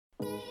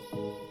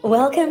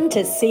Welcome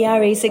to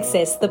CRE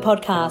Success, the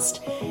podcast,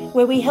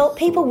 where we help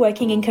people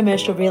working in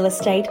commercial real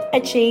estate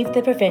achieve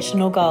their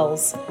professional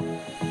goals.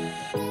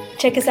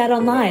 Check us out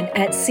online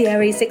at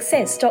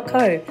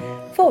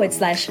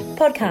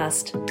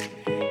cresuccess.co/podcast.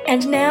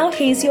 And now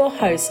here's your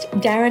host,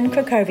 Darren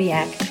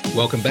Krakowiak.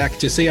 Welcome back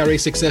to CRE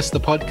Success, the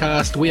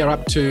podcast. We are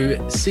up to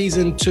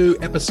Season 2,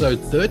 Episode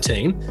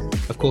 13.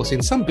 Of course,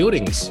 in some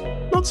buildings,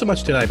 not so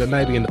much today, but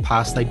maybe in the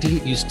past, they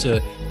didn't used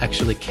to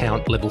actually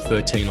count level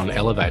 13 on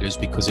elevators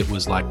because it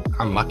was like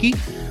unlucky.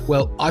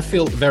 Well, I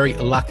feel very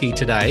lucky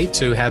today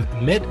to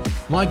have met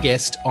my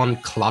guest on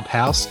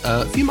Clubhouse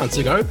a few months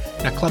ago.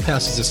 Now,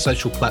 Clubhouse is a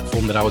social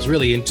platform that I was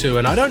really into,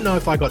 and I don't know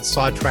if I got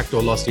sidetracked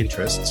or lost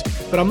interests,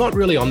 but I'm not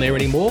really on there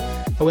anymore.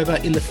 However,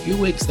 in the few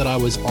weeks that I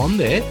was on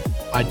there,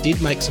 I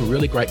did make some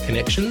really great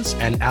connections,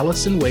 and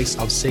Alison Weiss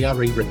of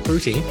CRE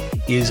Recruiting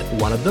is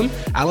one of them.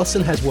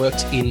 Alison has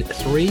worked in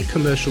 3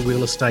 commercial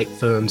real estate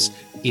firms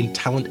in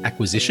talent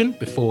acquisition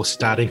before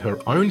starting her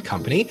own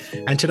company.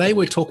 And today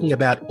we're talking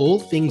about all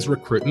things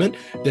recruitment.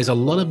 There's a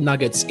lot of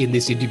nuggets in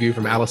this interview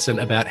from Alison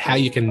about how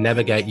you can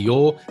navigate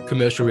your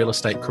commercial real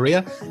estate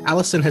career.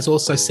 Alison has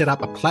also set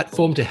up a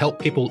platform to help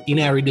people in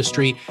our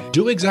industry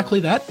do exactly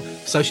that.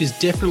 So she's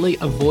definitely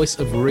a voice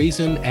of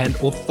reason and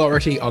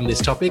authority on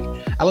this topic.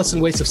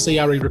 Alison Weiss of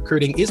CRE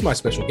Recruiting is my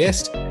special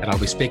guest, and I'll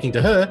be speaking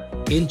to her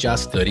in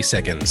just 30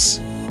 seconds.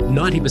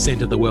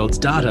 90% of the world's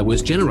data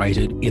was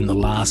generated in the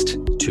last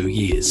 2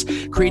 years.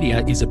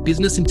 Credia is a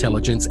business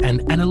intelligence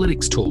and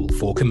analytics tool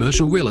for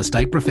commercial real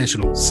estate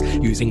professionals.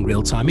 Using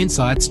real-time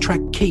insights,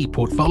 track key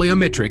portfolio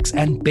metrics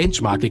and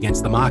benchmark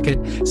against the market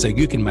so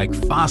you can make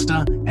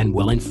faster and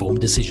well-informed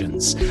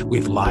decisions.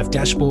 With live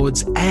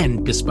dashboards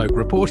and bespoke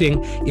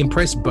reporting,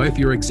 impress both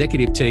your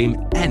executive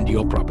team and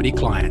your property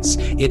clients.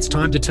 It's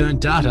time to turn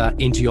data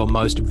into your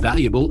most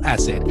valuable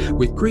asset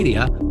with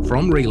Credia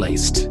from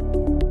Released.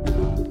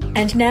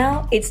 And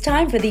now it's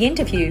time for the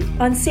interview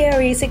on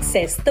CRE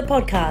Success, the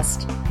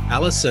podcast.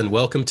 Alison,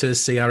 welcome to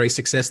CRE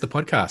Success, the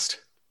podcast.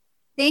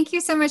 Thank you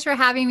so much for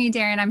having me,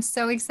 Darren. I'm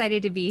so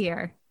excited to be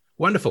here.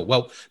 Wonderful.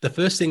 Well, the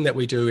first thing that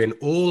we do in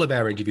all of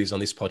our interviews on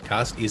this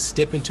podcast is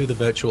step into the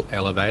virtual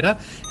elevator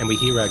and we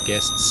hear our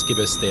guests give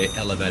us their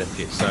elevator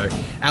pitch. So,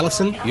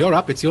 Alison, you're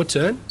up. It's your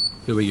turn.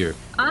 Who are you?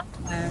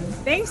 Awesome.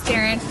 Thanks,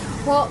 Darren.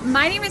 Well,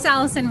 my name is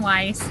Alison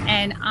Weiss,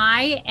 and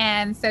I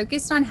am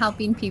focused on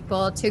helping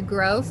people to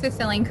grow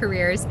fulfilling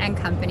careers and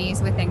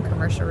companies within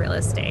commercial real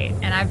estate.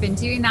 And I've been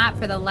doing that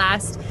for the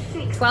last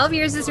 12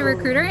 years as a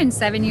recruiter and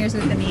 7 years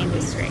within the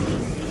industry.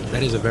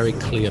 That is a very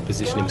clear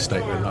positioning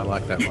statement. I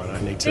like that one.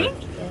 I need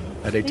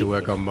to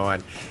work on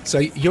mine. So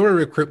you're a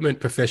recruitment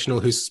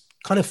professional who's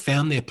kind of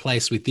found their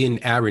place within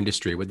our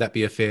industry. Would that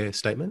be a fair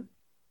statement?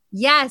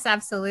 Yes,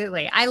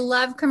 absolutely. I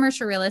love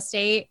commercial real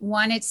estate.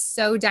 1, it's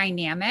so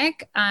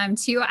dynamic.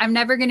 2, I'm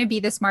never going to be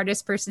the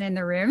smartest person in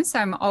the room. So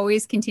I'm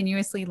always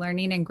continuously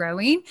learning and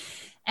growing.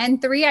 And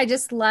 3, I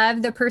just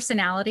love the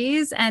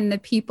personalities and the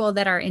people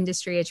that our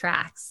industry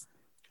attracts.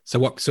 So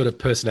what sort of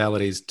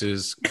personalities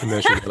does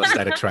commercial real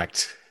estate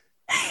attract?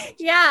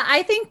 Yeah,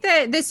 I think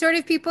that the sort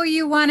of people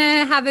you want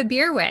to have a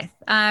beer with,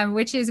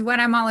 which is what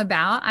I'm all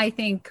about. I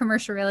think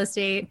commercial real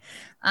estate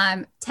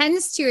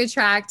tends to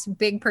attract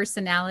big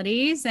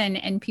personalities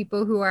and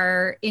people who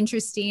are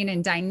interesting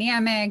and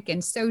dynamic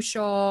and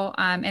social.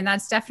 And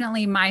that's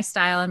definitely my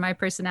style and my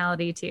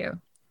personality too.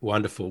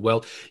 Wonderful.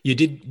 Well, you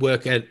did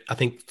work at, I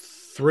think,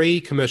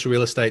 3 commercial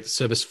real estate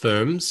service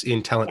firms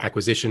in talent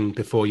acquisition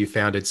before you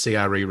founded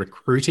CRE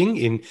Recruiting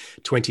in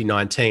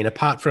 2019.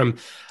 Apart from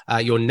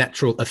your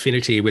natural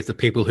affinity with the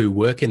people who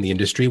work in the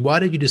industry, why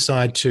did you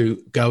decide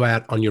to go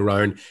out on your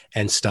own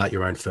and start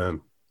your own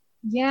firm?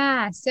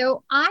 Yeah,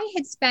 so I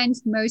had spent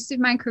most of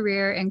my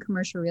career in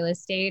commercial real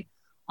estate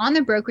on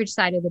the brokerage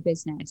side of the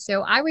business.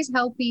 So I was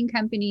helping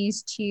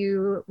companies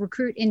to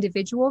recruit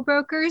individual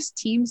brokers,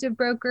 teams of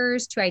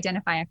brokers, to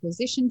identify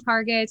acquisition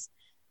targets.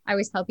 I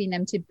was helping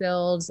them to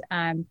build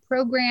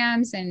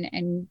programs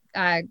and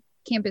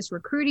campus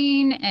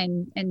recruiting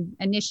and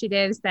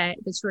initiatives that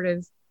sort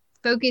of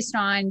focused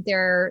on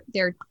their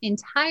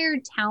entire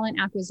talent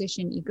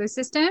acquisition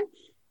ecosystem.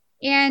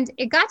 And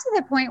it got to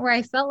the point where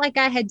I felt like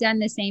I had done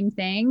the same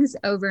things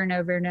over and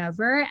over and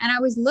over. And I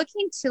was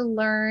looking to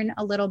learn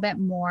a little bit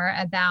more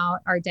about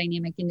our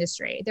dynamic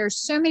industry. There's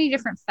so many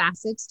different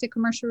facets to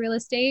commercial real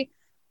estate.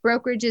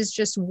 Brokerage is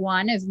just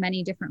one of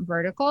many different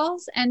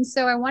verticals. And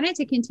so I wanted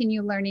to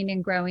continue learning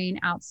and growing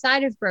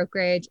outside of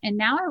brokerage. And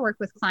now I work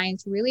with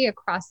clients really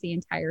across the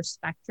entire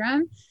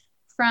spectrum,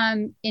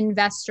 from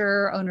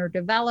investor, owner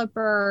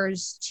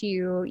developers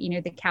to,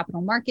 the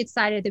capital market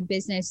side of the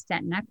business,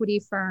 debt and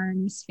equity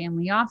firms,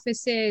 family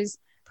offices,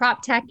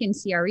 prop tech and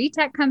CRE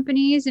tech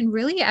companies, and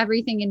really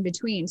everything in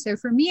between. So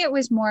for me, it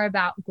was more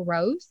about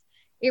growth.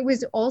 It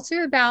was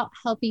also about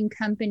helping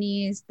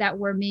companies that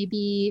were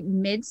maybe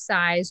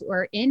mid-size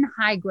or in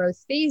high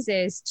growth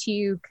phases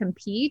to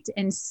compete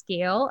and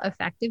scale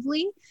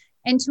effectively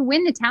and to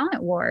win the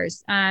talent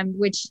wars,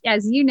 which,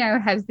 as you know,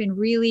 have been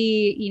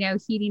really,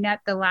 heating up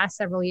the last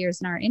several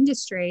years in our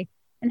industry.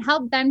 and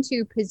help them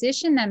to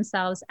position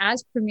themselves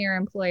as premier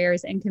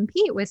employers and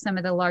compete with some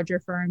of the larger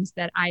firms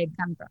that I had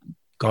come from.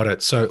 Got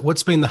it. So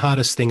what's been the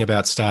hardest thing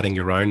about starting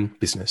your own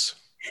business?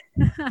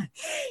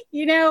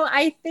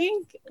 I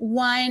think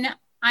one,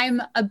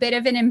 I'm a bit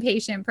of an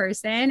impatient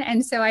person.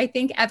 And so I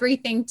think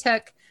everything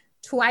took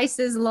twice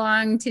as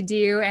long to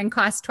do and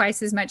cost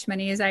twice as much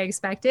money as I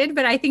expected.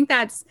 But I think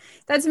that's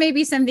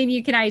maybe something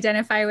you can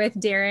identify with,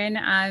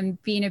 Darren,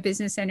 being a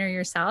business owner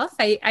yourself.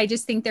 I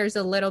just think there's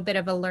a little bit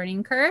of a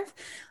learning curve.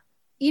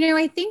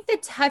 I think the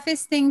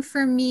toughest thing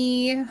for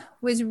me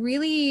was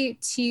really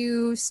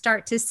to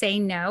start to say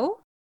no.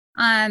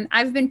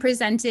 I've been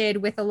presented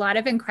with a lot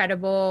of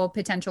incredible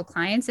potential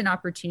clients and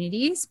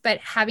opportunities, but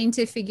having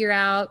to figure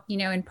out,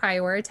 and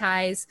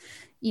prioritize,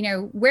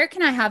 where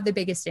can I have the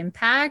biggest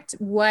impact?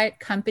 What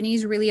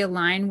companies really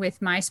align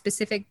with my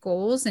specific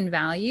goals and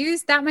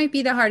values? That might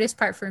be the hardest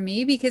part for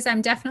me because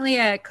I'm definitely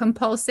a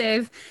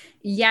compulsive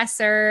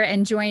yeser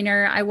and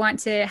joiner. I want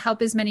to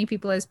help as many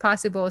people as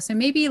possible. So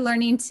maybe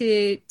learning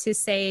to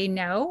say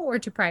no or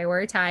to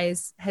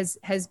prioritize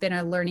has been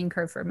a learning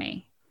curve for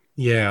me.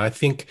 Yeah, I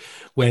think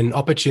when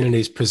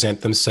opportunities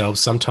present themselves,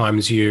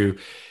 sometimes you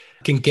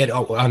can get,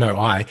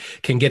 I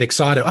can get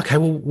excited. Okay,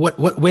 well,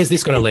 where's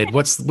this going to lead?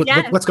 What's going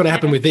to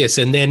happen with this?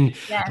 And then,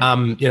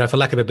 for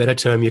lack of a better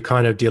term, you're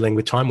kind of dealing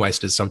with time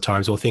wasters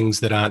sometimes, or things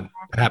that aren't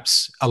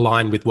perhaps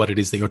aligned with what it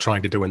is that you're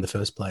trying to do in the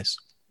first place.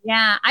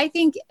 Yeah, I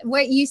think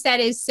what you said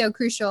is so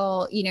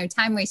crucial,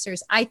 time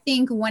wasters. I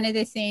think one of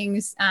the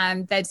things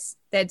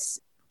that's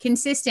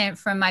consistent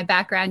from my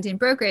background in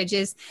brokerage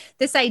is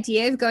this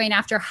idea of going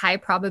after high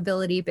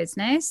probability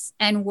business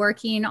and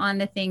working on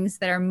the things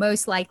that are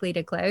most likely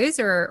to close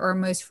or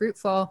most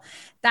fruitful.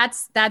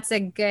 That's a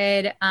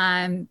good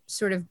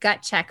sort of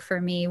gut check for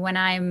me when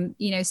I'm,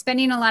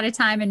 spending a lot of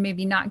time and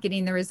maybe not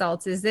getting the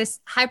results. Is this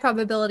high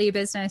probability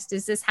business?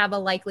 Does this have a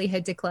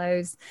likelihood to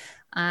close?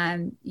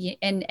 And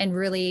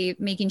really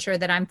making sure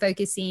that I'm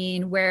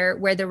focusing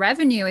where the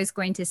revenue is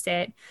going to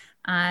sit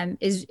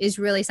is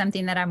really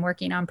something that I'm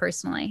working on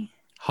personally.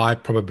 High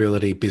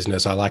probability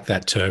business. I like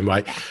that term.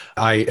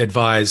 I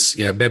advise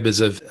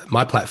members of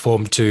my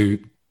platform to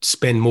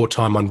spend more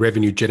time on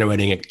revenue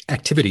generating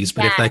activities.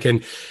 But if they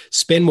can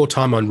spend more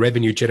time on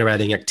revenue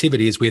generating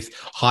activities with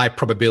high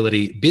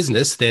probability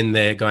business, then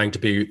they're going to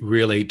be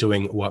really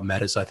doing what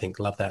matters, I think.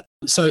 Love that.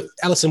 So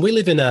Alison, we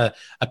live in a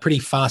pretty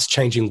fast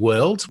changing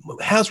world.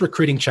 How's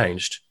recruiting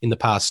changed in the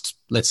past,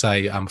 let's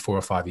say 4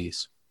 or 5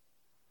 years?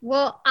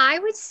 Well, I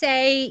would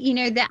say,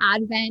 the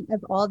advent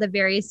of all the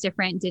various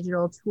different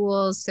digital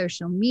tools,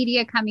 social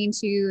media coming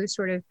to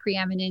sort of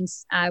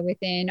preeminence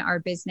within our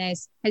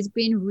business has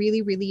been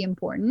really, really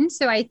important.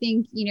 So I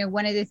think,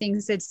 one of the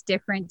things that's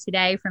different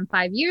today from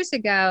 5 years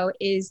ago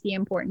is the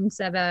importance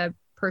of a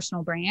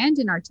personal brand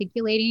and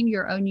articulating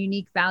your own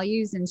unique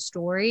values and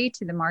story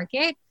to the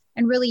market,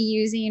 and really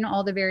using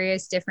all the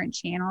various different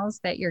channels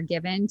that you're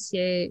given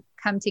to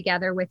come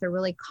together with a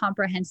really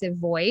comprehensive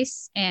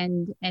voice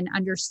and an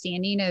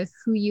understanding of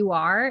who you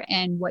are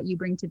and what you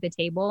bring to the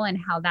table and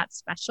how that's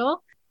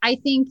special. I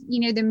think,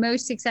 the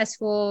most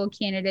successful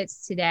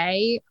candidates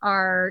today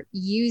are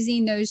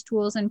using those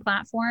tools and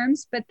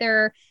platforms, but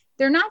they're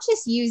not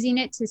just using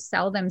it to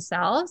sell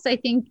themselves. I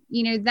think,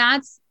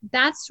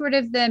 that's sort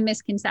of the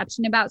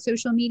misconception about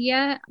social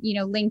media,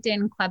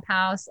 LinkedIn,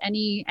 Clubhouse,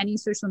 any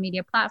social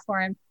media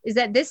platform, is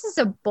that this is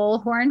a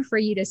bullhorn for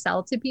you to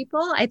sell to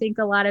people. I think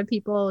a lot of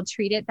people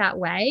treat it that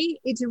way.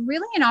 It's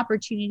really an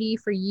opportunity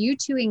for you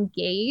to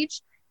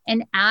engage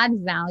and add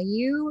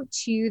value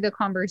to the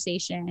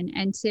conversation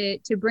and to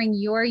bring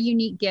your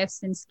unique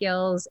gifts and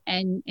skills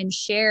and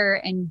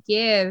share and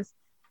give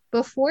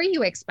before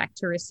you expect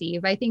to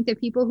receive. I think the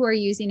people who are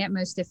using it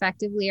most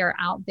effectively are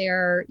out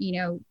there,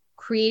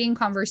 creating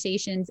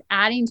conversations,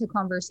 adding to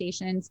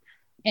conversations,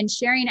 and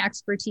sharing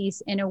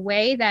expertise in a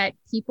way that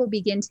people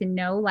begin to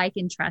know, like,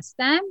 and trust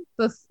them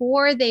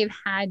before they've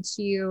had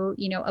to,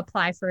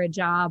 apply for a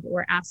job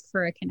or ask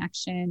for a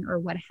connection or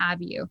what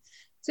have you.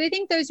 So I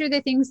think those are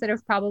the things that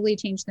have probably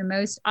changed the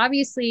most.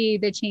 Obviously,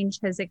 the change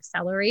has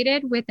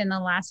accelerated within the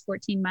last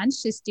 14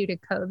 months just due to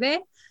COVID.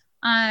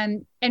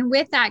 And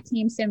with that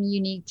came some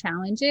unique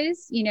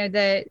challenges.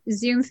 The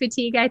Zoom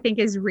fatigue, I think,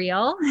 is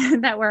real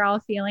that we're all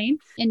feeling.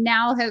 And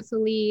now,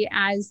 hopefully,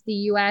 as the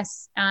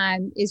US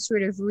is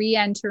sort of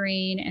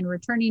re-entering and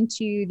returning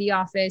to the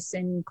office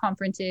and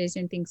conferences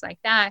and things like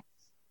that,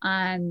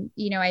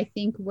 I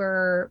think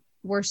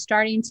we're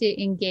starting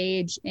to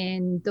engage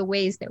in the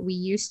ways that we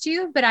used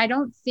to. But I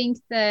don't think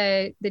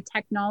the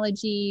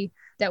technology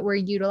that we're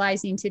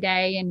utilizing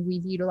today and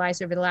we've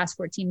utilized over the last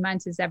 14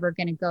 months is ever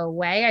going to go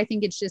away. I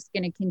think it's just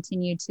going to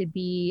continue to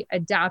be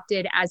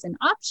adopted as an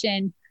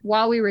option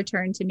while we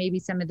return to maybe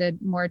some of the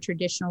more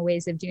traditional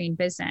ways of doing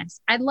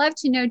business. I'd love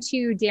to know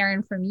too,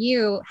 Darren, from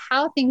you,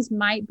 how things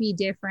might be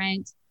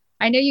different.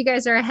 I know you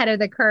guys are ahead of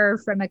the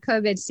curve from a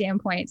COVID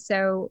standpoint.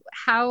 So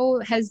how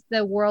has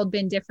the world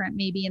been different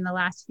maybe in the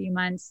last few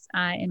months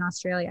in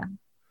Australia?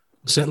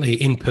 Certainly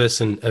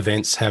in-person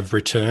events have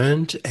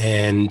returned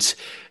and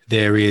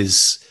there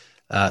is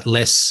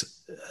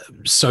less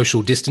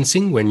social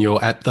distancing when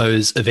you're at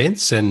those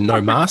events and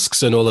no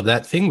masks and all of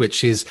that thing,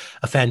 which is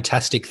a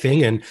fantastic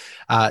thing. And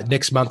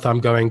next month, I'm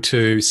going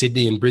to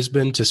Sydney and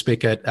Brisbane to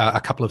speak at a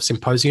couple of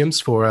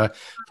symposiums for a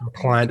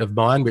client of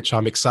mine, which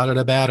I'm excited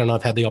about. And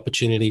I've had the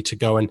opportunity to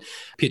go and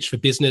pitch for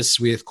business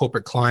with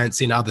corporate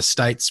clients in other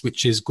states,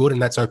 which is good.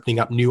 And that's opening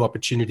up new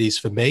opportunities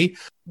for me.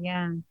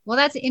 Yeah. Well,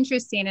 that's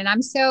interesting. And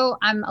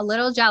I'm a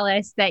little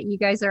jealous that you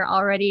guys are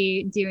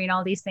already doing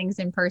all these things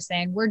in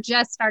person. We're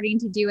just starting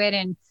to do it.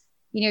 And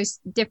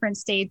different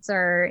states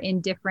are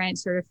in different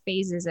sort of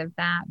phases of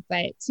that.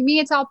 But to me,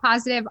 it's all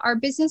positive. Our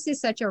business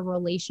is such a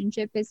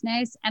relationship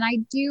business. And I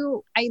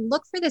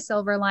look for the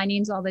silver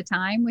linings all the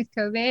time with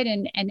COVID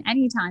and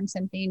anytime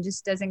something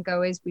just doesn't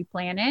go as we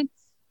plan it.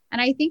 And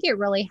I think it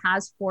really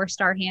has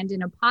forced our hand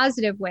in a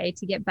positive way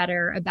to get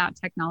better about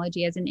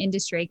technology as an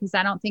industry, because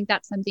I don't think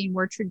that's something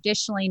we're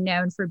traditionally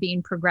known for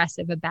being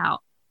progressive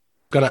about.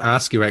 Going to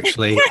ask you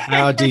actually,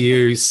 how do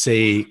you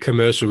see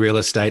commercial real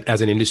estate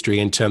as an industry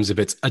in terms of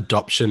its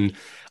adoption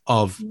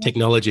of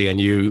technology?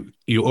 And you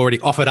already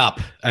offered up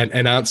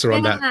an answer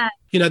on that.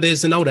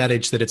 There's an old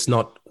adage that it's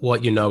not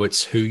what you know,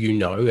 it's who you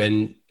know.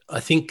 And I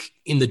think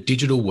in the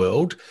digital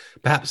world,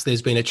 perhaps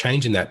there's been a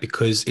change in that,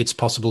 because it's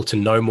possible to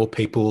know more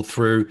people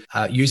through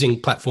using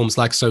platforms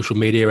like social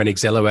media and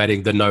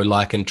accelerating the know,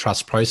 like, and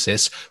trust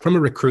process. From a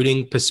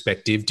recruiting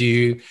perspective, do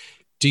you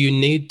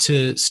need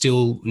to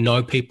still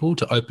know people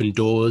to open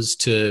doors,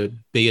 to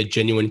be a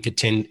genuine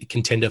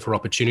contender for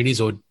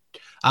opportunities, or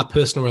are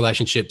personal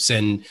relationships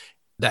and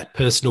that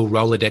personal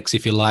Rolodex,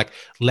 if you like,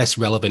 less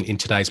relevant in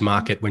today's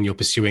market when you're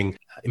pursuing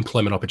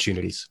employment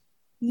opportunities?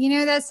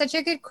 That's such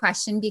a good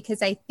question,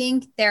 because I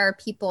think there are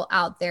people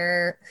out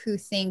there who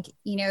think,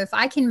 if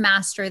I can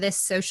master this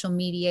social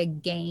media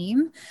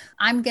game,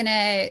 I'm going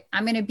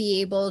to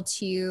be able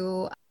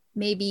to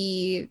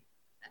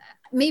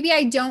maybe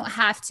I don't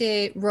have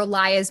to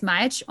rely as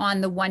much on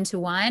the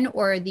one-to-one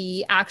or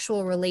the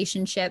actual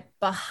relationship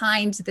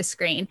behind the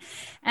screen.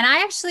 And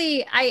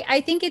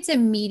I think it's a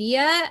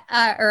media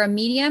or a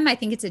medium. I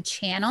think it's a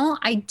channel.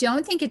 I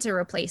don't think it's a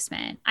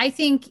replacement. I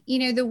think,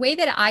 the way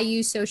that I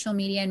use social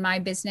media in my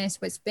business,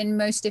 what's been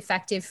most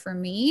effective for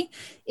me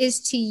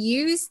is to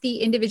use the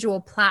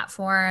individual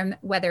platform,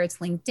 whether it's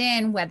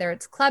LinkedIn, whether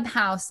it's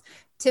Clubhouse,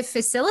 to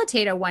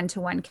facilitate a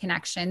one-to-one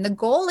connection. The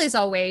goal is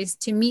always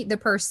to meet the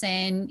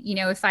person,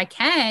 if I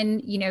can,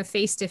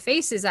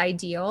 face-to-face is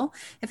ideal.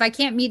 If I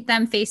can't meet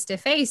them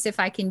face-to-face, if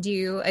I can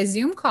do a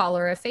Zoom call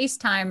or a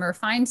FaceTime or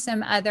find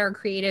some other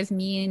creative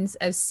means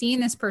of seeing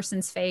this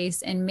person's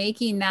face and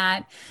making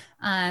that,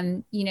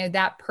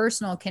 that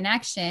personal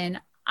connection,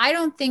 I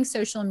don't think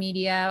social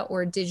media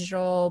or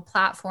digital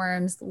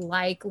platforms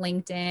like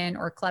LinkedIn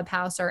or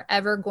Clubhouse are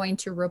ever going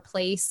to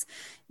replace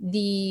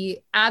the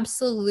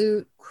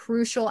absolute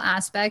crucial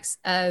aspects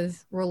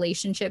of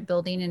relationship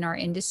building in our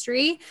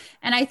industry.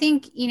 And I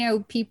think,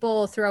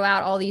 people throw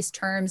out all these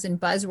terms and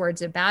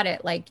buzzwords about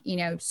it, like,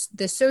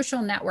 the social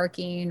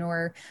networking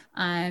or,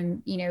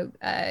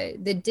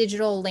 the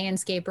digital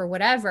landscape or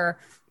whatever.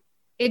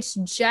 It's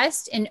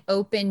just an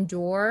open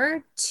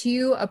door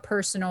to a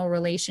personal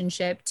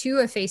relationship, to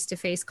a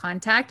face-to-face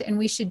contact, and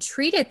we should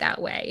treat it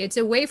that way. It's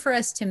a way for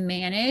us to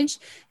manage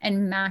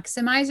and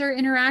maximize our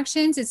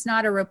interactions. It's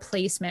not a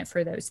replacement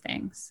for those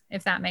things,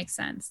 if that makes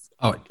sense.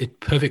 Oh, it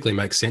perfectly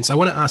makes sense. I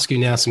want to ask you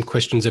now some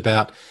questions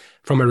about,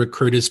 from a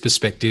recruiter's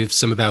perspective,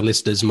 some of our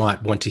listeners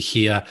might want to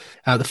hear.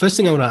 The first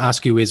thing I want to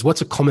ask you is, what's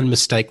a common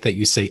mistake that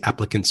you see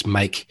applicants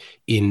make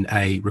in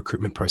a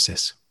recruitment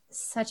process?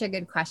 Such a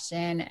good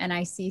question. And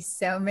I see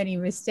so many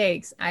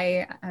mistakes.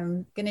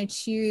 I'm going to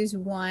choose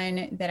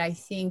one that I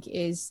think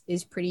is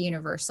pretty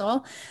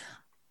universal.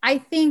 I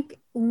think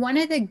one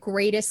of the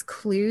greatest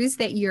clues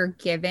that you're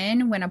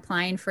given when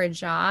applying for a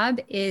job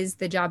is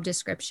the job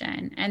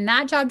description. And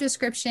that job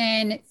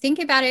description, think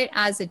about it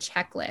as a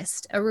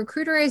checklist. A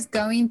recruiter is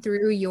going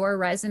through your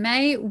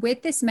resume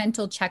with this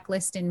mental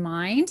checklist in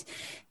mind.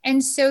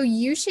 And so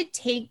you should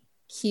take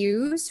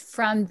cues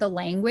from the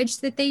language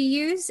that they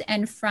use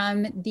and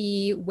from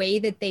the way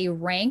that they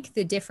rank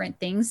the different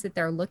things that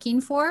they're looking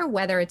for,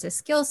 whether it's a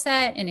skill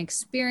set, an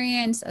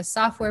experience, a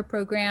software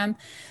program.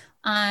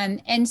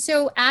 And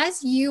so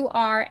as you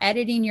are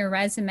editing your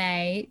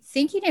resume,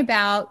 thinking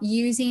about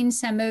using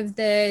some of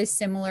the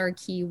similar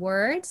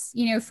keywords,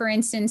 for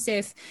instance,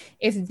 if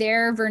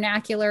their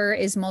vernacular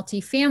is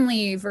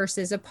multifamily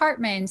versus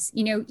apartments,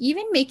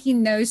 even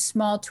making those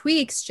small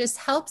tweaks just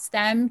helps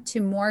them to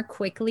more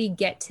quickly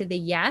get to the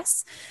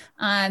yes.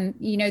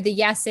 The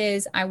yes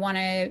is, I want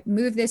to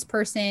move this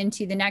person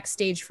to the next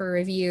stage for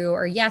review,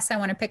 or yes, I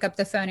want to pick up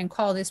the phone and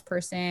call this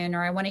person,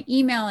 or I want to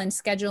email and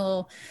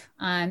schedule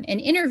an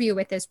interview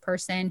with this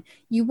person.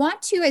 You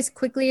want to, as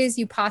quickly as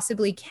you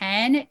possibly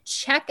can,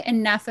 check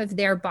enough of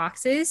their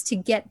boxes to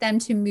get them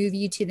to move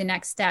you to the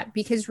next step,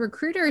 because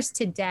recruiters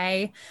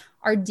today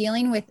are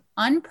dealing with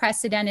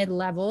unprecedented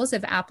levels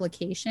of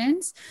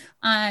applications,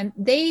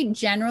 they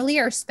generally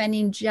are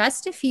spending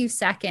just a few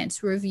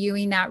seconds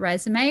reviewing that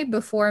resume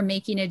before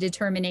making a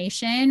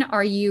determination.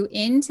 Are you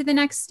into the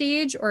next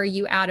stage, or are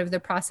you out of the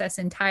process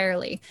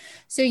entirely?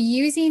 So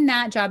using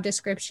that job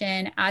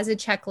description as a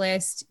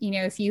checklist,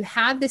 if you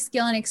have the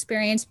skill and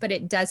experience, but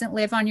it doesn't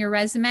live on your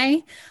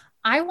resume,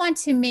 I want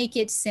to make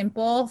it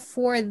simple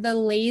for the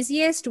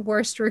laziest,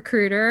 worst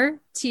recruiter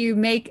to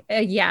make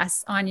a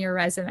yes on your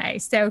resume.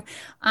 So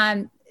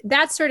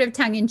that's sort of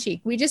tongue in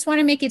cheek. We just want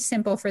to make it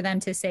simple for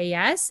them to say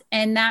yes.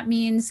 And that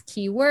means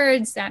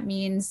keywords. That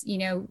means,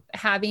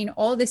 having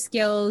all the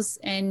skills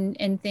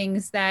and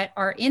things that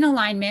are in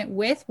alignment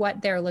with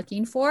what they're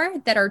looking for,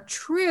 that are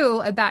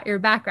true about your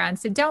background.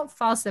 So don't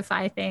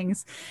falsify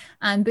things,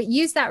 but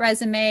use that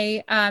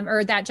resume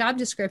or that job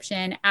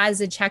description as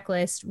a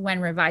checklist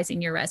when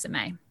revising your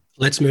resume.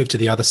 Let's move to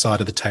the other side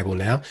of the table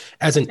now.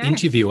 As an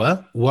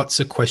interviewer, what's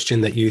a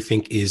question that you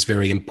think is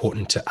very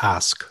important to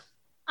ask?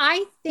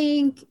 I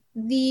think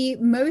the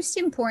most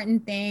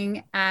important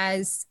thing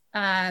as,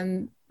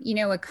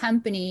 a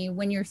company,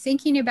 when you're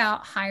thinking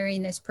about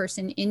hiring this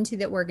person into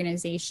the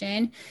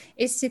organization,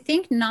 is to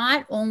think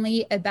not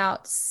only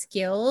about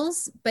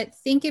skills, but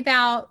think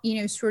about,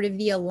 sort of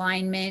the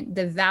alignment,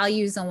 the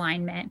values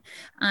alignment.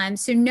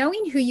 So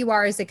knowing who you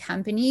are as a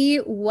company,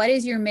 what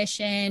is your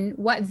mission?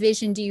 What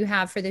vision do you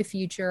have for the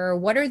future?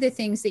 What are the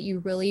things that you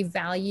really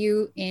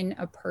value in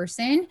a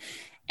person?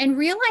 And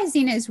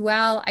realizing as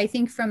well, I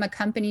think from a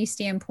company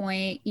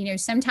standpoint,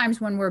 sometimes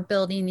when we're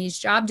building these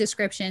job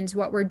descriptions,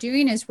 what we're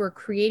doing is we're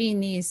creating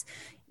these,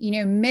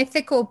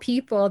 mythical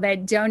people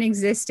that don't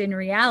exist in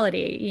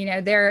reality.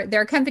 There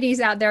are companies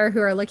out there who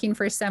are looking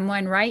for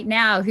someone right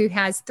now who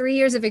has 3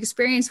 years of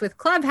experience with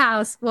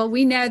Clubhouse. Well,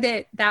 we know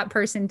that that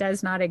person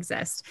does not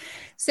exist.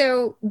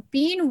 So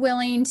being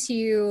willing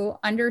to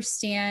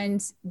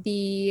understand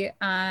the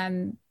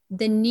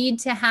need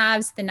to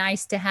haves, the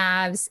nice to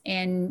haves,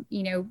 and,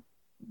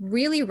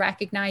 really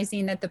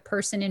recognizing that the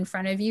person in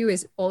front of you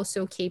is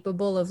also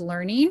capable of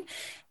learning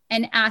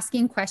and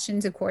asking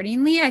questions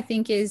accordingly, I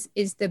think is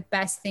the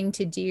best thing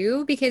to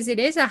do, because it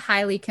is a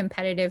highly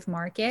competitive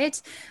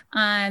market.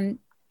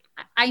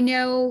 I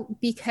know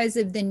because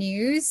of the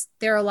news,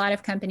 there are a lot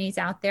of companies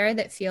out there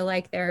that feel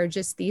like there are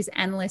just these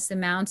endless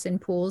amounts and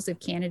pools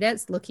of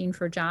candidates looking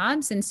for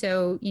jobs. And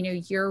so,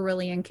 you're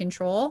really in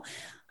control.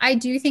 I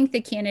do think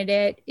the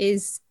candidate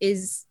is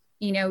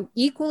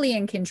equally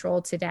in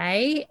control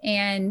today.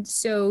 And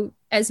so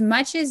as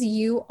much as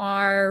you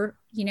are,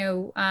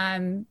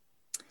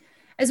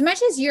 as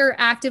much as you're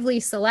actively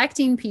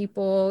selecting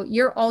people,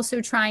 you're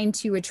also trying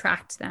to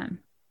attract them.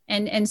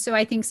 And so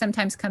I think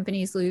sometimes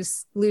companies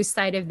lose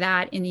sight of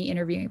that in the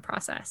interviewing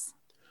process.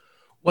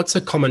 What's a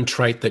common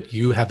trait that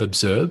you have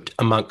observed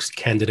amongst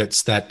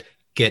candidates that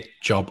get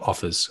job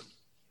offers?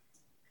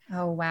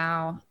 Oh,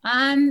 wow.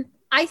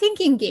 I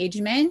think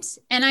engagement,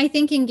 and I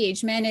think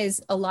engagement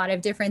is a lot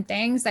of different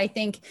things. I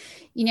think,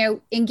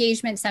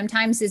 engagement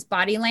sometimes is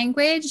body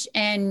language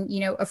and,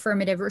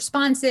 affirmative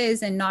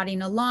responses and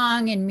nodding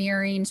along and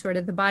mirroring sort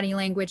of the body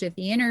language of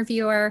the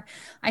interviewer.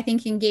 I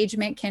think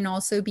engagement can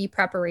also be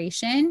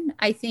preparation.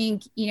 I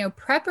think,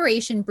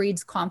 preparation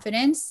breeds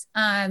confidence,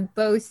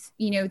 both,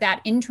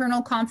 that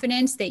internal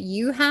confidence that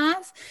you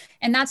have.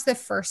 And that's the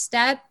first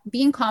step.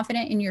 Being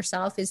confident in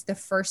yourself is the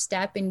first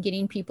step in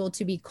getting people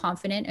to be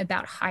confident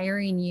about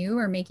hiring you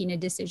or making a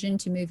decision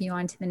to move you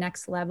on to the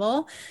next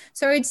level.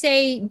 So I would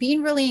say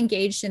being really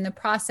engaged in the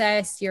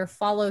process, your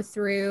follow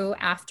through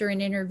after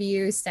an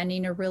interview,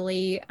 sending a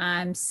really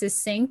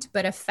succinct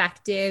but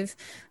effective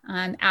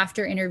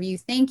after interview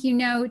thank you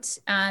note,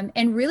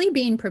 and really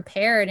being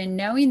prepared and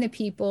knowing the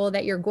people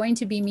that you're going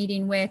to be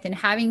meeting with and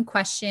having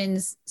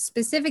questions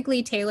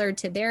specifically tailored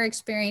to their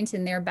experience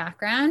and their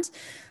background.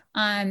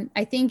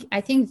 I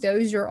think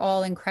those are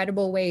all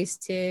incredible ways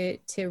to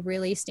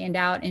really stand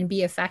out and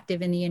be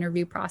effective in the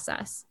interview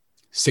process.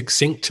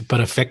 Succinct but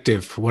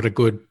effective. What a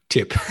good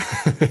tip.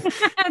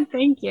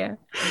 Thank you.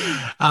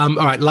 All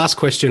right, last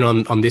question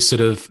on this sort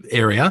of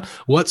area.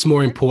 What's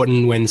more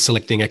important when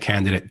selecting a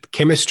candidate?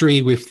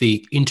 Chemistry with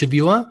the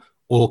interviewer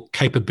or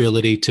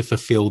capability to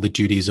fulfill the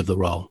duties of the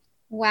role?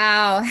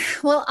 Wow.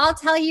 Well, I'll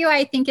tell you,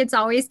 I think it's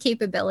always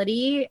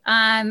capability.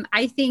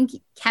 I think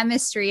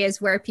chemistry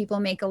is where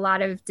people make a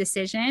lot of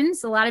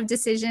decisions. A lot of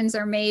decisions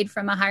are made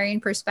from a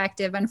hiring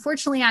perspective,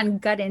 unfortunately, on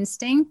gut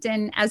instinct.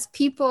 And as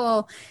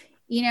people,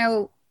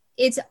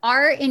 it's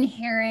our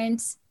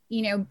inherent,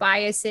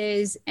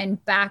 biases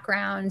and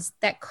backgrounds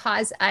that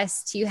cause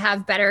us to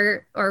have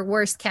better or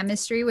worse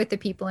chemistry with the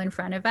people in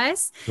front of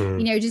us.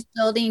 Just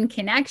building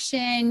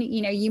connection,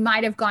 you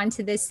might have gone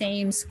to the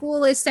same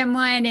school as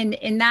someone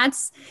and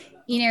that's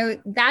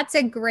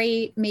a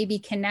great maybe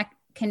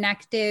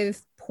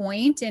connective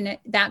point, and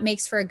that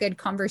makes for a good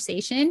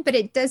conversation, but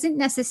it doesn't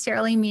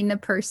necessarily mean the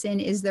person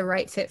is the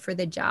right fit for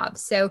the job.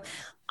 So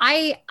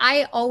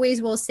I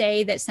always will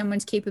say that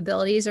someone's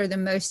capabilities are the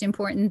most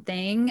important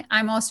thing.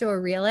 I'm also a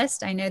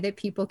realist. I know that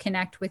people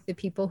connect with the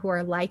people who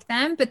are like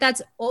them, but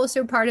that's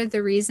also part of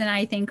the reason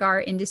I think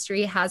our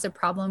industry has a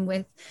problem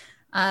with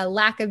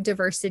lack of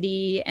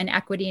diversity and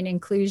equity and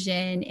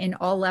inclusion in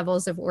all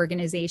levels of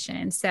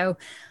organization. So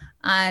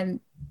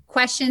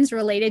questions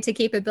related to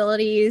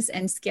capabilities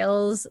and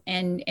skills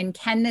and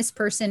can this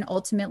person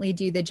ultimately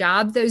do the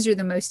job? Those are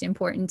the most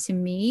important to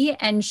me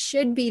and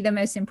should be the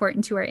most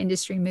important to our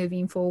industry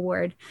moving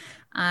forward.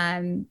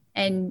 And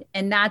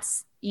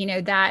that's,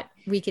 that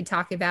we could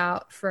talk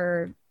about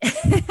for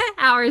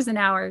hours and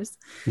hours.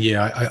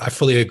 Yeah, I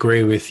fully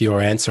agree with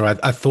your answer.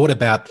 I thought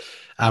about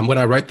when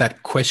I wrote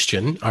that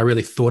question, I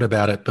really thought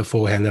about it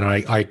beforehand, and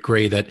I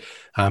agree that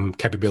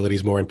capability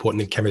is more important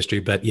than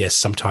chemistry. But yes,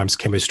 sometimes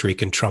chemistry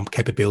can trump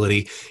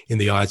capability in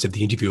the eyes of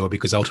the interviewer,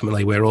 because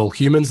ultimately we're all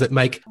humans that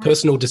make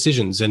personal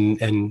decisions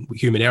and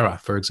human error,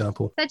 for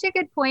example. Such a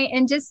good point.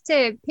 And just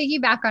to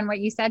piggyback on what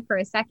you said for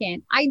a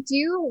second, I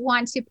do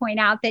want to point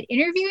out that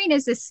interviewing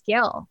is a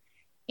skill.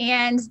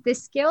 And the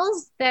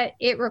skills that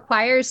it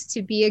requires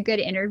to be a good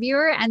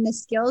interviewer and the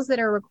skills that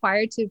are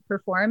required to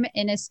perform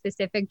in a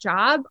specific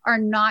job are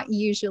not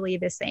usually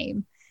the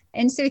same.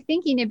 And so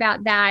thinking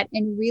about that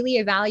and really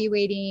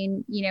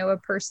evaluating, a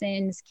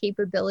person's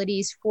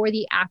capabilities for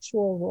the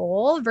actual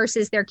role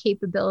versus their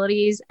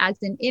capabilities as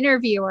an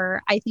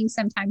interviewer, I think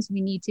sometimes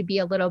we need to be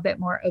a little bit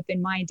more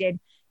open-minded.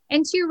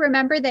 And to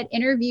remember that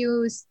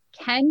interviews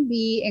can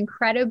be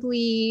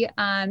incredibly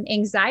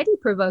anxiety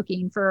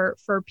provoking for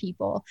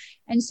people.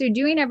 And so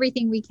doing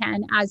everything we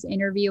can as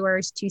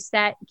interviewers to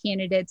set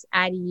candidates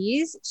at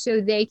ease so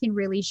they can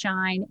really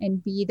shine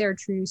and be their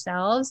true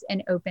selves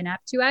and open up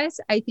to us,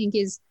 I think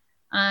is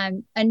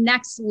a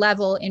next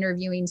level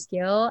interviewing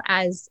skill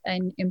as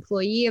an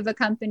employee of a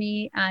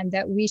company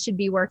that we should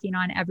be working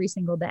on every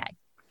single day.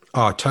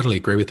 Oh, I totally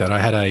agree with that. I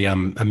had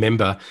a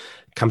member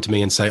come to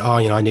me and say,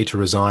 I need to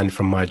resign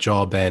from my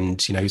job.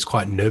 And, he's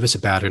quite nervous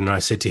about it. And I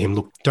said to him,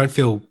 look, don't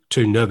feel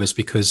too nervous,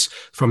 because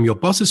from your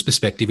boss's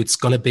perspective, it's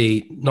going to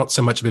be not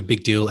so much of a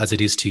big deal as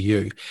it is to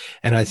you.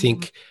 And I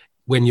think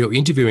when you're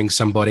interviewing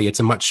somebody,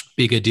 it's a much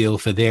bigger deal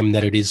for them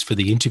than it is for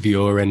the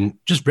interviewer. And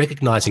just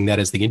recognizing that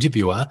as the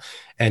interviewer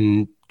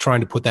and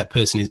trying to put that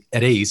person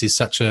at ease is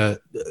such a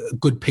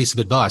good piece of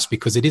advice,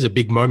 because it is a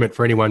big moment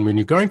for anyone when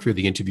you're going through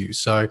the interview.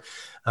 So,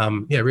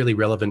 really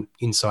relevant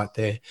insight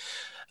there.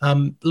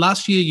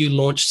 Last year, you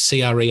launched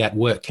CRE at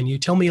Work. Can you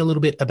tell me a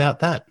little bit about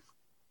that?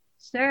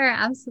 Sure,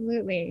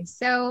 absolutely.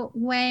 So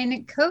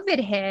when COVID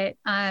hit,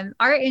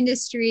 our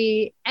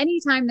industry,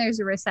 anytime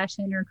there's a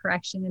recession or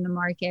correction in the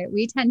market,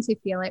 we tend to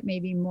feel it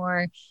maybe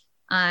more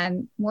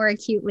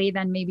acutely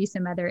than maybe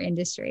some other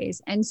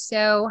industries. And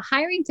so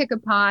hiring took a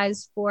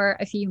pause for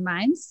a few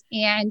months,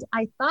 and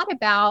I thought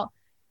about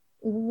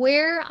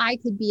where I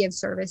could be of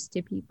service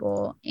to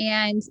people.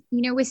 And,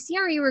 with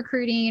CRE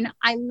recruiting,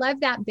 I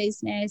love that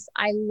business.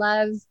 I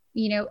love,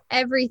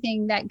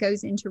 everything that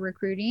goes into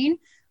recruiting.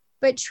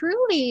 But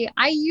truly,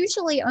 I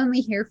usually only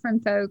hear from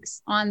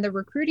folks on the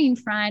recruiting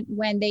front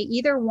when they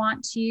either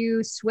want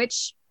to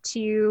switch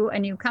to a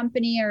new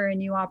company or a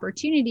new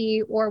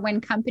opportunity, or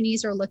when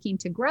companies are looking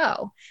to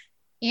grow.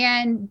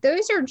 And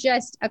those are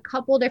just a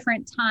couple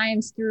different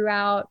times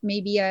throughout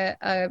maybe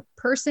a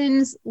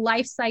person's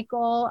life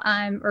cycle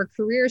or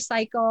career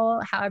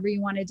cycle, however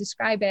you want to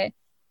describe it.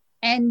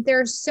 And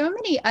there's so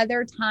many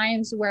other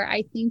times where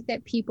I think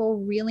that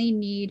people really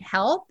need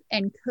help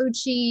and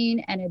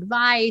coaching and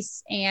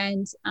advice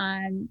and,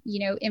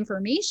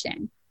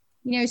 information.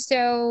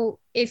 So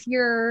if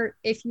you're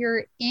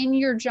in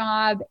your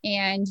job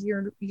and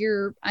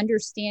you're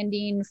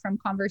understanding from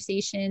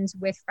conversations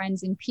with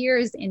friends and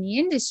peers in the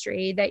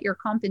industry that your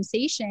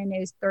compensation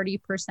is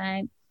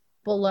 30%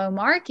 below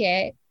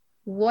market,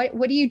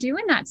 what do you do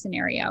in that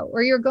scenario?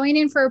 Or you're going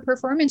in for a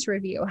performance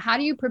review. How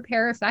do you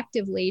prepare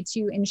effectively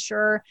to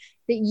ensure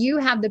that you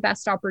have the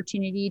best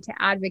opportunity to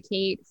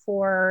advocate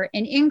for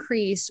an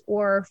increase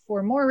or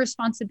for more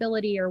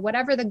responsibility or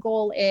whatever the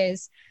goal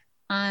is?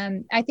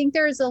 I think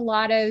there's a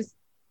lot of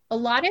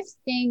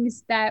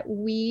things that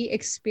we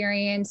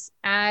experience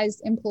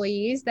as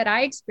employees that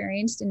I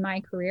experienced in my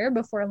career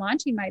before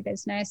launching my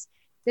business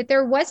that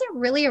there wasn't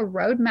really a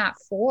roadmap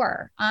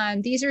for.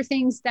 These are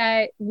things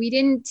that we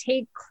didn't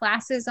take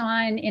classes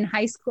on in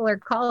high school or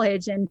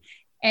college. And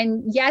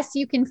yes,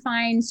 you can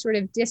find sort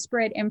of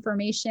disparate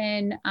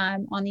information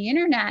on the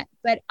internet,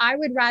 but I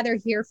would rather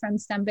hear from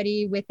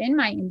somebody within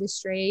my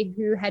industry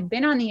who had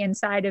been on the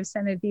inside of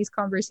some of these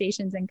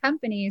conversations and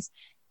companies.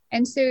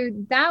 And so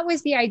that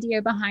was the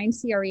idea behind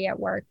CRE at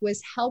Work,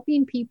 was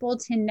helping people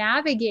to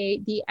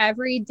navigate the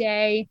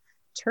everyday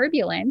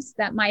turbulence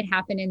that might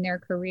happen in their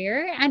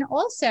career. And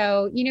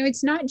also,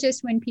 it's not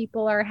just when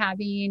people are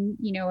having,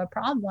 a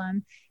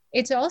problem.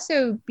 It's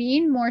also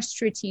being more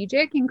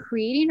strategic and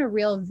creating a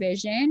real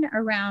vision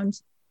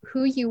around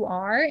who you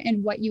are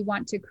and what you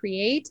want to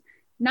create,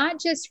 not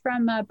just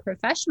from a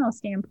professional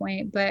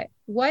standpoint, but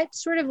what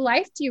sort of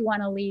life do you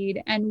want to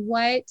lead, and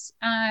what,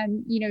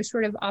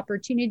 sort of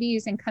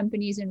opportunities and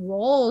companies and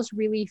roles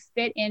really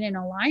fit in and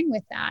align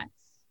with that.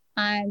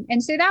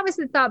 And so that was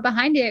the thought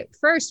behind it.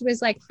 First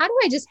was like, how do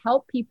I just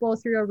help people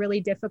through a really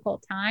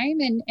difficult time?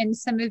 And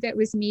some of it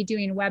was me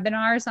doing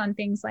webinars on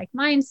things like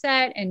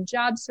mindset and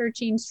job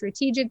searching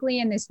strategically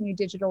in this new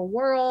digital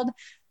world.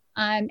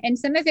 And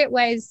some of it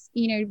was,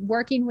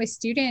 working with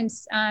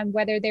students,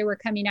 whether they were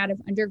coming out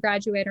of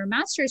undergraduate or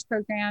master's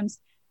programs,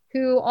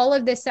 who all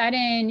of a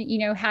sudden,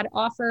 had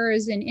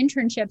offers and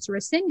internships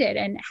rescinded.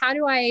 And how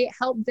do I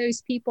help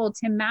those people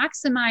to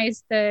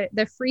maximize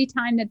the free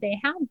time that they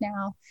have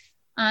now?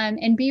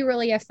 And be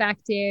really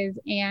effective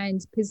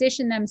and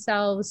position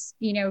themselves,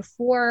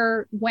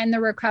 for when the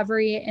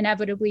recovery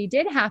inevitably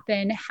did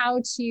happen,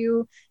 how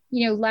to,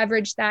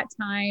 leverage that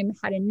time,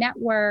 how to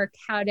network,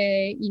 how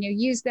to,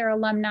 use their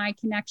alumni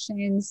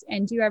connections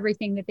and do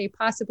everything that they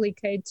possibly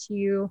could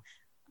to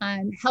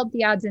help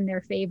the odds in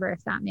their favor,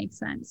 if that makes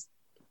sense.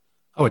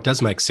 Oh, it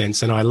does make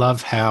sense. And I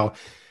love how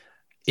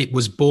it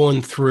was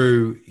born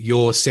through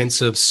your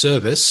sense of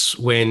service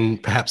when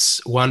perhaps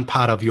one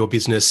part of your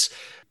business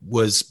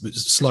was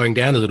slowing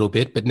down a little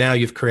bit, but now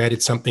you've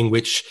created something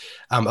which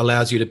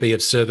allows you to be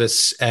of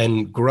service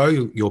and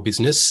grow your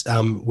business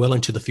well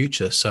into the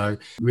future. So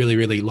really,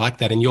 really like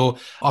that. And you're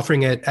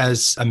offering it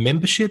as a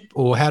membership,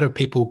 or how do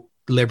people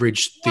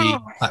leverage the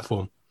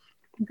platform?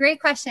 Great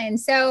question.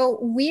 So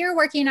we are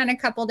working on a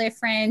couple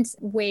different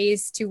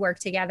ways to work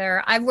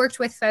together. I've worked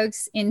with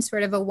folks in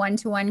sort of a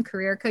one-to-one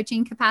career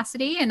coaching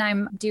capacity, and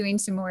I'm doing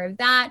some more of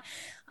that.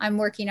 I'm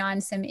working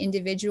on some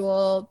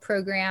individual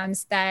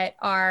programs that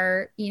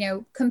are,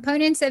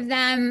 components of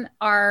them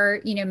are,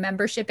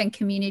 membership and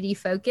community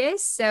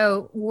focused.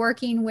 So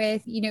working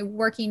with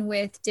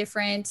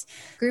different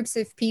groups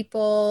of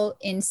people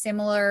in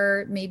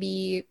similar,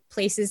 maybe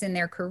places in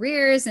their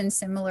careers and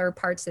similar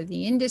parts of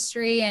the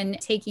industry,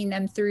 and taking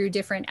them through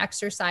different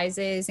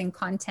exercises and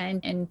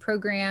content and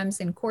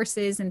programs and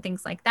courses and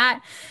things like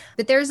that.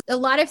 But there's a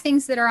lot of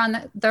things that are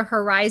on the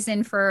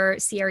horizon for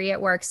CRE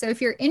at Work. So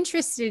if you're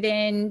interested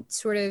in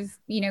sort of,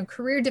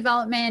 career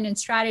development and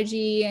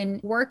strategy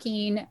and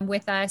working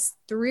with us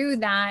through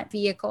that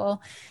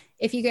vehicle,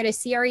 if you go to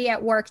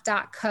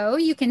creatwork.co,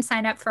 you can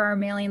sign up for our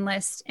mailing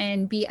list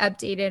and be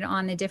updated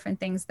on the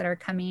different things that are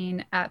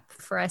coming up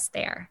for us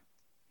there.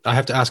 I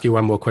have to ask you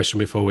one more question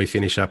before we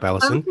finish up,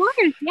 Alison. Of course,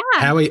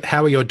 yeah.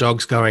 How are your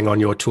dogs going on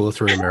your tour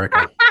through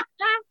America?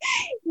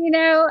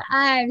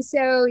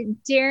 So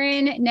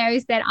Darren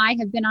knows that I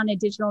have been on a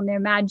digital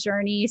nomad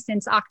journey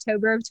since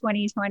October of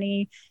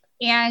 2020.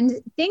 And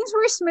things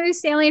were smooth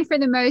sailing for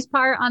the most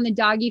part on the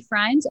doggy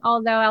front,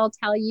 although I'll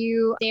tell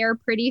you, they're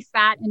pretty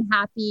fat and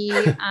happy,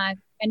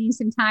 spending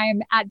some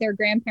time at their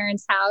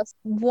grandparents' house.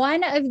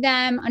 One of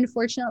them,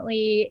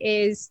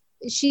 unfortunately,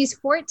 she's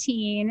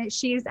 14.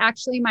 She's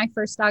actually my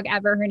first dog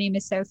ever. Her name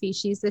is Sophie.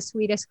 She's the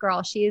sweetest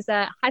girl. She is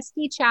a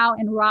Husky Chow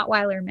and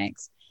Rottweiler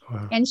mix.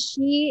 Wow. And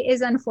she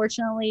is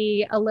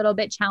unfortunately a little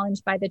bit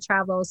challenged by the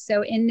travels.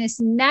 So in this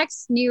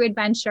next new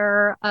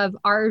adventure of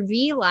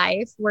RV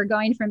life, we're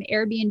going from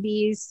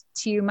Airbnbs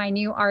to my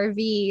new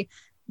RV.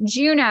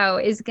 Juno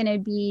is going to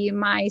be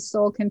my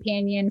sole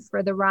companion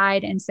for the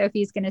ride, and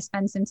Sophie's going to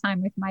spend some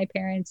time with my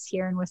parents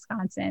here in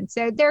Wisconsin.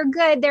 So they're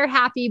good, they're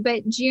happy,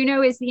 but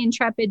Juno is the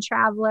intrepid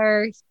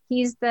traveler.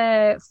 He's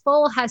the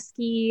full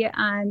Husky,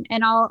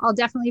 and I'll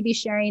definitely be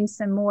sharing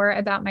some more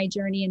about my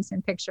journey and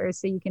some pictures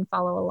so you can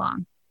follow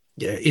along.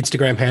 Yeah,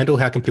 Instagram handle,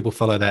 how can people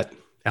follow that,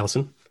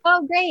 Alison?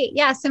 Oh, great.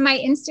 Yeah, so my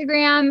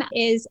Instagram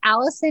is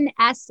Alison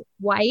S.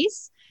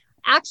 Weiss.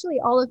 Actually,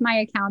 all of my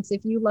accounts,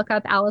 if you look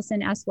up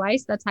Alison S.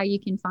 Weiss, that's how you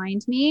can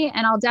find me.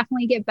 And I'll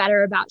definitely get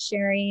better about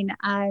sharing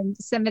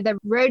some of the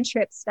road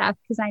trip stuff,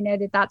 because I know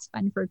that that's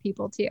fun for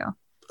people too.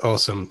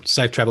 Awesome.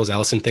 Safe travels,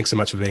 Alison. Thanks so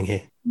much for being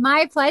here.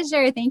 My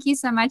pleasure. Thank you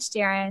so much,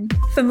 Darren.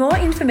 For more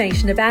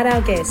information about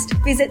our guest,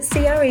 visit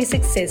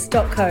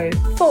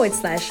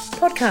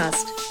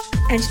cresuccess.co/podcast.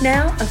 And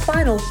now a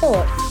final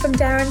thought from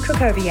Darren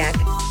Krakowiak.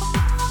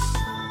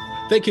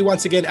 Thank you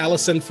once again,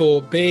 Alison,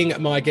 for being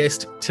my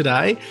guest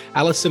today.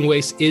 Alison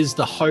Weiss is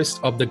the host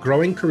of the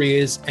Growing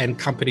Careers and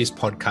Companies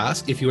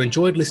podcast. If you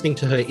enjoyed listening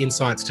to her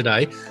insights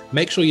today,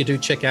 make sure you do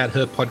check out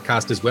her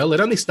podcast as well.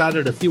 It only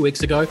started a few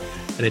weeks ago,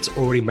 and it's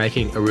already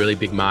making a really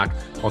big mark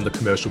on the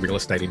commercial real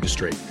estate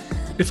industry.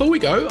 Before we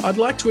go, I'd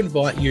like to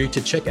invite you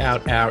to check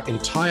out our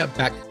entire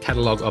back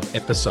catalogue of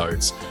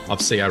episodes of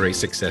CRE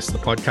Success, the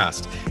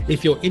podcast.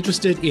 If you're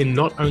interested in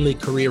not only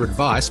career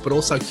advice, but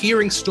also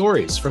hearing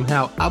stories from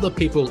how other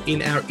people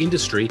in our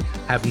industry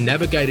have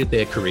navigated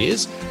their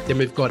careers, then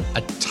we've got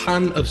a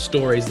ton of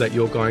stories that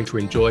you're going to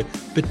enjoy,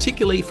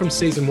 particularly from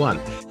season 1.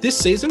 This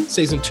season,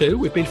 season 2,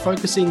 we've been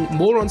focusing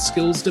more on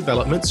skills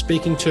development,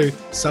 speaking to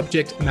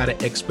subject matter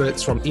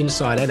experts from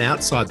inside and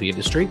outside the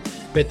industry,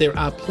 but there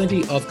are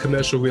plenty of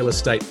commercial real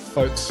estate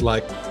folks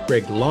like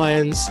Greg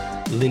Lyons,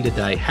 Linda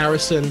Day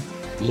Harrison,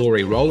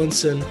 Laurie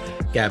Rowlandson,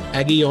 Gab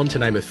Aguillon, to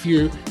name a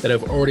few, that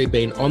have already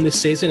been on this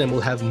season, and we'll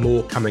have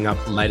more coming up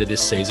later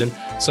this season.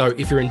 So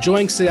if you're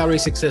enjoying CRE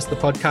Success, the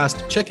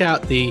podcast, check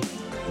out the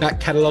back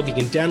catalogue. You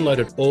can download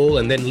it all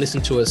and then listen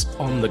to us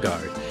on the go.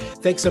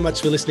 Thanks so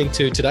much for listening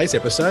to today's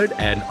episode,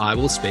 and I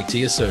will speak to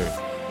you soon.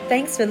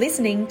 Thanks for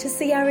listening to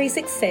CRE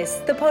Success,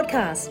 the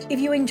podcast.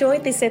 If you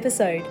enjoyed this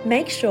episode,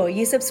 make sure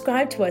you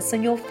subscribe to us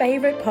on your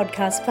favourite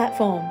podcast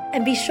platform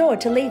and be sure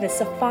to leave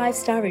us a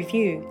 5-star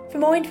review. For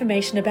more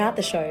information about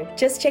the show,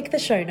 just check the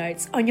show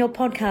notes on your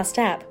podcast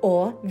app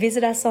or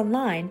visit us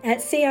online at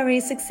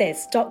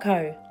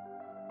cresuccess.co.